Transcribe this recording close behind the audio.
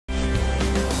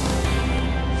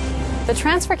The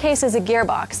transfer case is a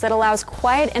gearbox that allows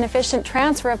quiet and efficient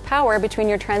transfer of power between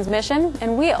your transmission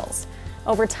and wheels.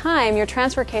 Over time, your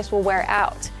transfer case will wear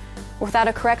out. Without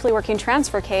a correctly working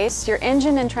transfer case, your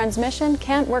engine and transmission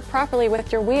can't work properly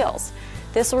with your wheels.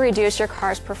 This will reduce your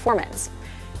car's performance.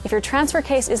 If your transfer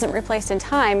case isn't replaced in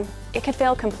time, it could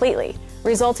fail completely,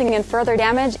 resulting in further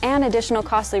damage and additional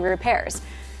costly repairs.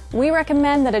 We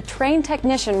recommend that a trained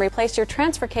technician replace your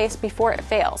transfer case before it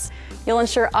fails. You'll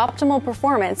ensure optimal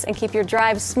performance and keep your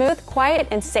drive smooth, quiet,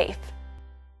 and safe.